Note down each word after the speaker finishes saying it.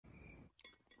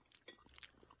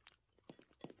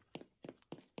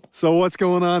So what's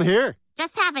going on here?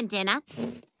 Just having dinner.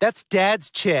 That's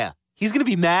Dad's chair. He's gonna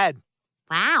be mad.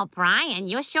 Wow, Brian,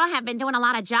 you sure have been doing a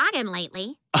lot of jogging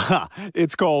lately.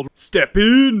 It's called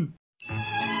Stepn.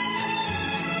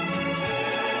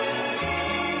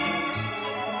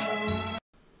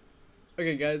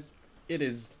 Okay guys, it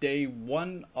is day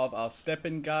 1 of our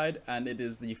Stepn guide and it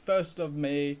is the 1st of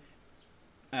May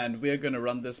and we're going to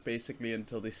run this basically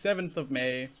until the 7th of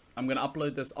May. I'm going to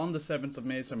upload this on the 7th of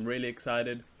May, so I'm really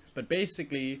excited. But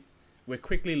basically, we're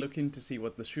quickly looking to see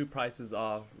what the shoe prices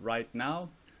are right now.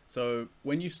 So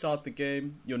when you start the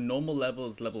game, your normal level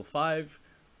is level 5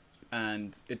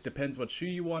 and it depends what shoe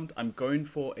you want. I'm going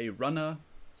for a runner.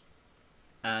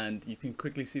 And you can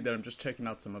quickly see that I'm just checking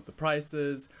out some of the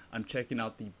prices. I'm checking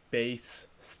out the base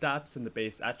stats and the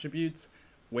base attributes.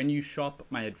 When you shop,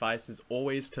 my advice is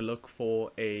always to look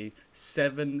for a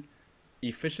 7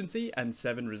 efficiency and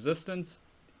 7 resistance.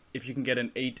 If you can get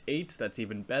an 8-8, that's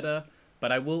even better.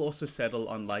 But I will also settle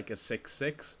on like a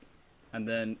 6-6. And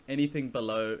then anything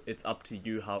below, it's up to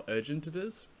you how urgent it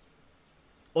is.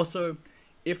 Also,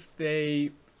 if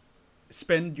they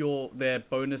spend their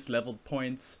bonus leveled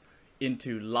points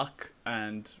into luck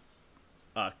and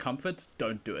comfort,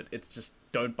 don't do it. It's just,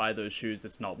 don't buy those shoes.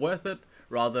 It's not worth it.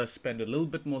 Rather spend a little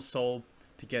bit more soul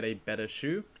to get a better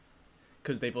shoe,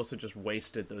 because they've also just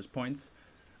wasted those points.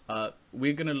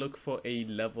 We're gonna look for a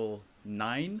level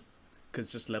 9,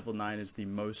 because just level 9 is the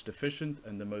most efficient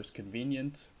and the most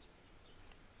convenient.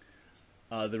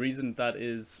 The reason that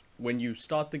is, when you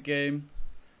start the game,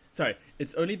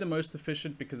 it's only the most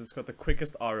efficient because it's got the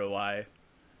quickest ROI.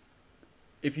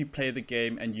 If you play the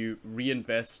game and you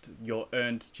reinvest your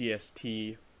earned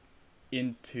GST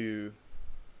into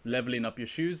leveling up your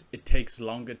shoes, it takes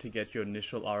longer to get your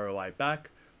initial ROI back.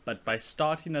 But by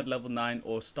starting at level 9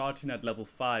 or starting at level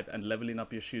 5 and leveling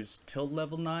up your shoes till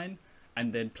level 9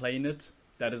 and then playing it,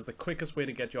 that is the quickest way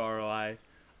to get your ROI.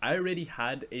 I already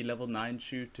had a level 9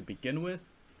 shoe to begin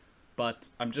with, but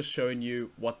I'm just showing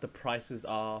you what the prices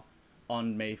are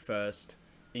on May 1st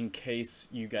in case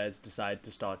you guys decide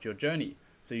to start your journey,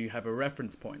 so you have a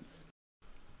reference point.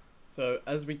 So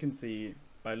as we can see,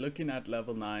 by looking at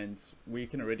level 9s, we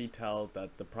can already tell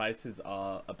that the prices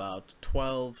are about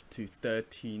 12 to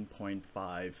 13.5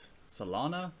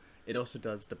 Solana. It also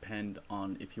does depend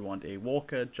on if you want a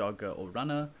walker, jogger or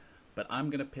runner, but I'm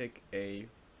gonna pick a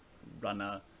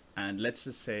runner and let's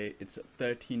just say it's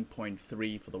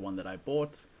 13.3 for the one that I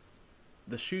bought.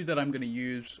 The shoe that I'm gonna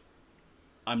use,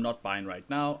 I'm not buying right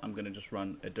now. I'm gonna just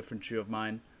run a different shoe of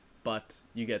mine, but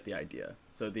you get the idea.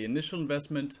 So the initial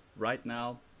investment right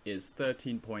now is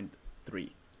 13.3.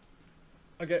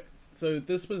 Okay, so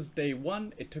this was day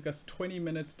 1. It took us 20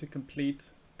 minutes to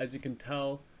complete. As you can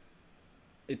tell,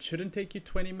 it shouldn't take you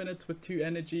 20 minutes with 2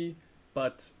 energy,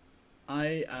 but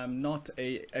I am not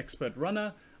an expert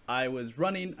runner. I was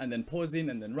running and then pausing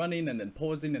and then running and then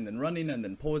pausing and then running and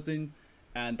then pausing,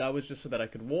 and that was just so that I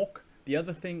could walk. The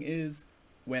other thing is,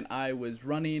 when I was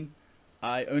running,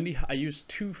 I used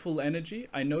 2 full energy.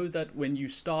 I know that when you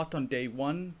start on day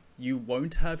 1, you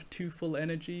won't have 2 full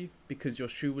energy because your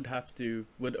shoe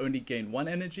would only gain 1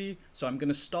 energy. So I'm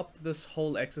gonna stop this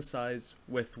whole exercise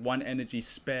with 1 energy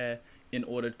spare in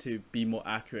order to be more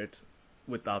accurate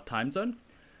with our time zone.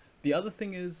 The other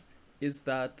thing is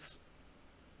that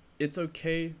it's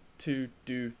okay to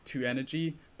do 2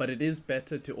 energy, but it is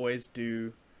better to always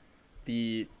do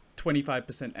the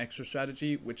 25% extra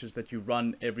strategy, which is that you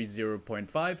run every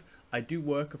 0.5. I do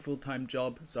work a full-time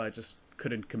job, so I just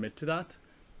couldn't commit to that,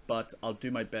 but I'll do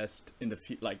my best in the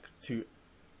to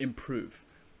improve.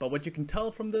 But what you can tell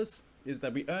from this is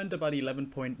that we earned about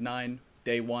 11.9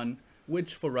 day 1,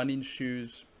 which for running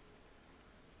shoes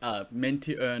meant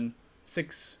to earn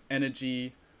 6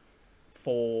 energy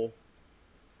for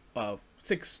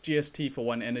 6 GST for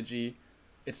 1 energy.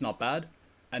 It's not bad.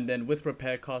 And then with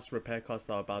repair costs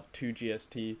are about 2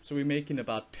 GST. So we're making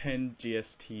about 10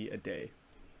 GST a day.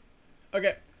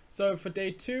 Okay, so for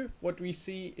day 2, what we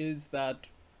see is that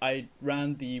I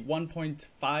ran the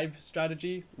 1.5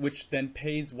 strategy, which then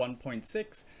pays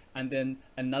 1.6, and then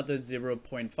another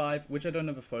 0.5, which I don't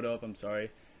have a photo of, I'm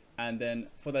sorry. And then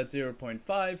for that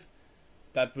 0.5,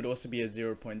 that would also be a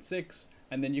 0.6.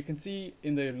 And then you can see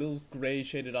in the little gray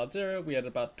shaded out 0, we had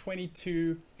about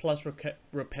 22 plus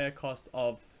repair cost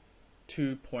of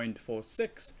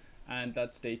 2.46, and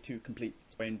that's day 2 complete,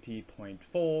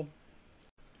 20.4.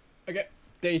 Okay,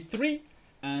 day 3,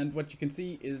 and what you can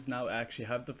see is now I actually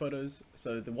have the photos.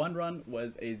 So the one run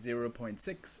was a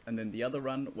 0.6, and then the other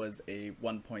run was a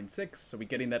 1.6. So we're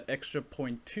getting that extra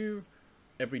 0.2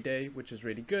 every day, which is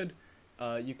really good.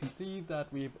 You can see that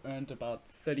we've earned about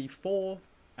 34,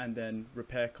 and then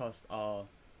repair costs are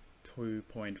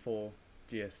 2.4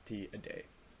 GST a day.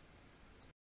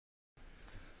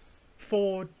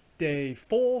 For day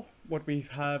 4, what we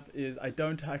have is, I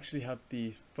don't actually have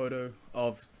the photo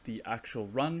of the actual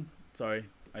run. Sorry,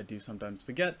 I do sometimes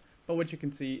forget. But what you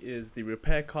can see is the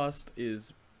repair cost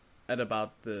is at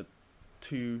about the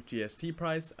 2 GST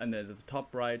price, and then at the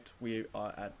top right we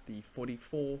are at the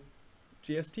 44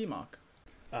 GST mark.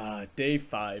 Day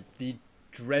 5, the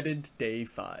dreaded day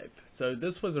 5. So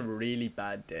this was a really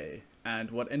bad day, and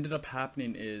what ended up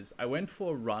happening is I went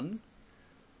for a run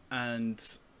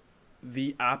and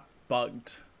the app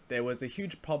bugged. There was a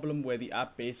huge problem where the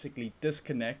app basically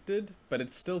disconnected, but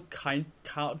it still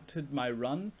counted my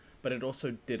run, but it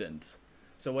also didn't.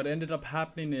 So what ended up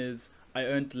happening is I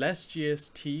earned less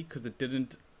GST because it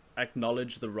didn't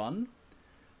acknowledge the run.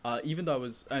 Even though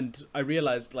I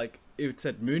realized, like, it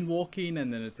said moonwalking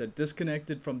and then it said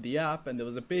disconnected from the app, and there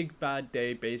was a big bad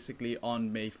day basically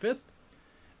on May 5th.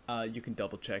 You can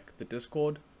double check the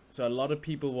Discord. So a lot of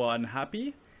people were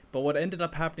unhappy, but what ended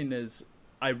up happening is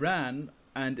I ran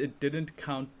and it didn't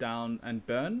count down and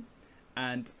burn.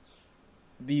 And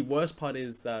the worst part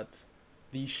is that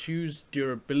the shoe's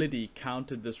durability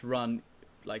counted this run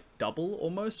like double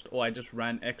almost, or I just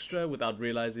ran extra without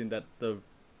realizing that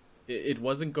it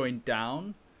wasn't going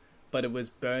down, but it was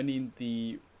burning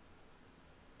the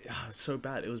so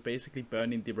bad. It was basically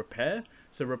burning the repair.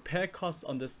 So repair costs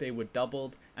on this day were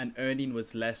doubled and earning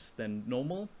was less than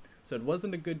normal. So it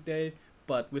wasn't a good day,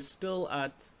 but we're still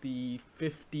at the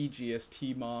 50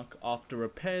 GST mark. After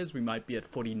repairs, we might be at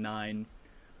 49,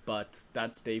 but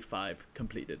that's day 5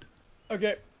 completed.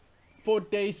 Okay, for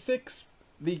day 6,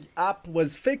 the app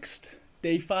was fixed.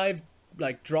 Day 5,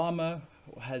 like, drama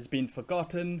has been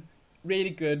forgotten.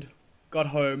 Really good. Got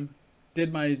home,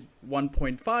 did my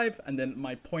 1.5 and then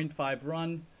my 0.5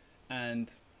 run,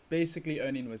 and basically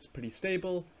earning was pretty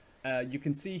stable. You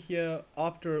can see here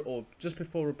after or just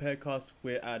before repair costs,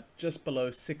 we're at just below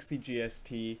 60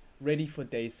 GST, ready for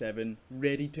day 7,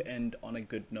 ready to end on a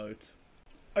good note.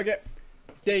 Okay,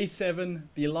 day 7,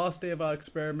 the last day of our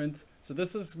experiment. So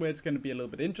this is where it's going to be a little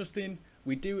bit interesting.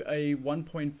 We do a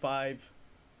 1.5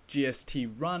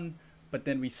 GST run, but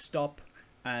then we stop,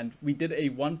 and we did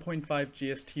a 1.5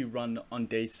 GST run on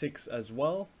day 6 as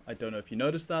well. I don't know if you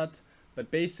noticed that, but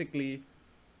basically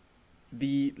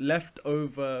the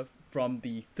leftover from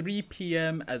the 3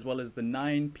 p.m. as well as the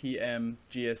 9 p.m.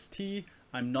 GST,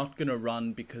 I'm not going to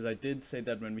run, because I did say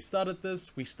that when we started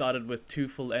this, we started with 2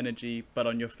 full energy, but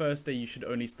on your first day you should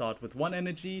only start with 1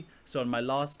 energy. So on my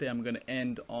last day I'm going to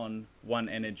end on 1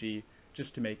 energy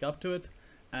just to make up to it.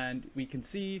 And we can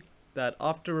see that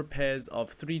after repairs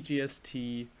of 3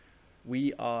 GST,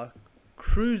 we are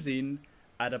cruising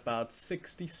at about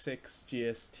 66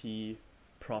 GST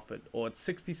profit, or at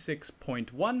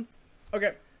 66.1.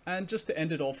 Okay, and just to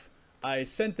end it off, I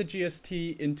sent the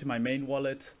GST into my main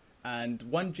wallet, and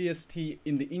 1 GST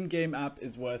in the in-game app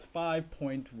is worth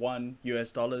 $5.1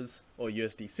 US or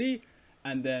USDC.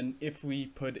 And then if we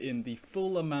put in the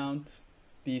full amount,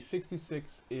 the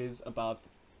 66 is about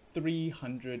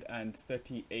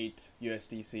 338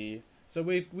 USDC. So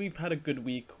we've had a good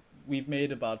week. We've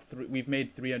made about we've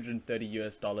made $330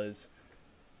 US.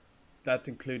 That's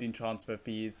including transfer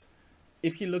fees.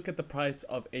 If you look at the price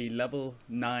of a level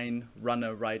 9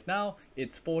 runner right now,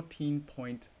 it's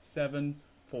 14.7,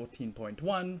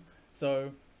 14.1.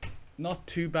 So not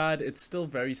too bad. It's still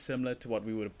very similar to what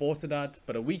we would have bought it at,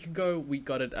 but a week ago we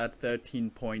got it at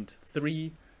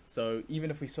 13.3. So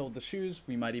even if we sold the shoes,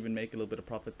 we might even make a little bit of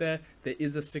profit there. There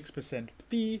is a 6%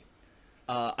 fee.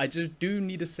 I just do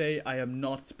need to say I am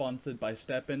not sponsored by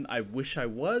Stepn. I wish I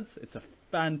was. It's a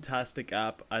fantastic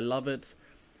app. I love it.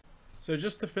 So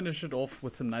just to finish it off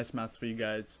with some nice maths for you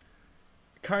guys.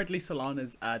 Currently Solana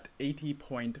is at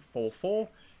 80.44.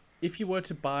 If you were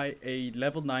to buy a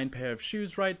level 9 pair of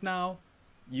shoes right now,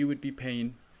 you would be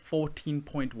paying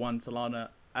 14.1 Solana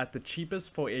at the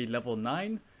cheapest for a level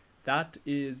 9. That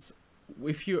is,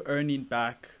 if you're earning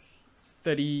back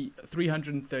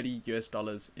 $330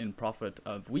 US in profit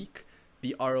a week,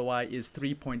 the ROI is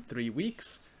 3.3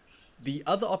 weeks. The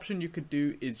other option you could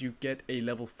do is you get a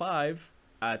level 5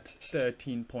 at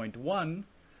 13.1,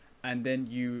 and then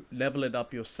you level it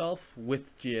up yourself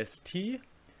with GST.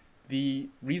 The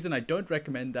reason I don't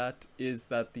recommend that is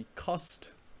that the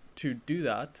cost to do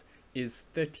that is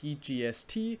 30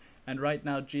 GST, and right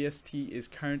now GST is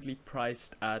currently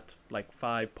priced at like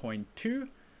 5.2,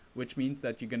 which means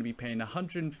that you're going to be paying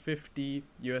 $150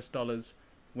 US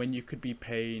when you could be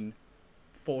paying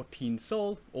 14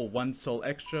 Sol or 1 Sol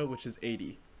extra, which is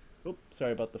 80. Oops,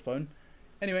 sorry about the phone.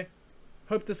 Anyway,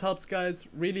 hope this helps, guys.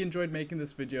 Really enjoyed making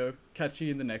this video. Catch you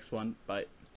in the next one. Bye.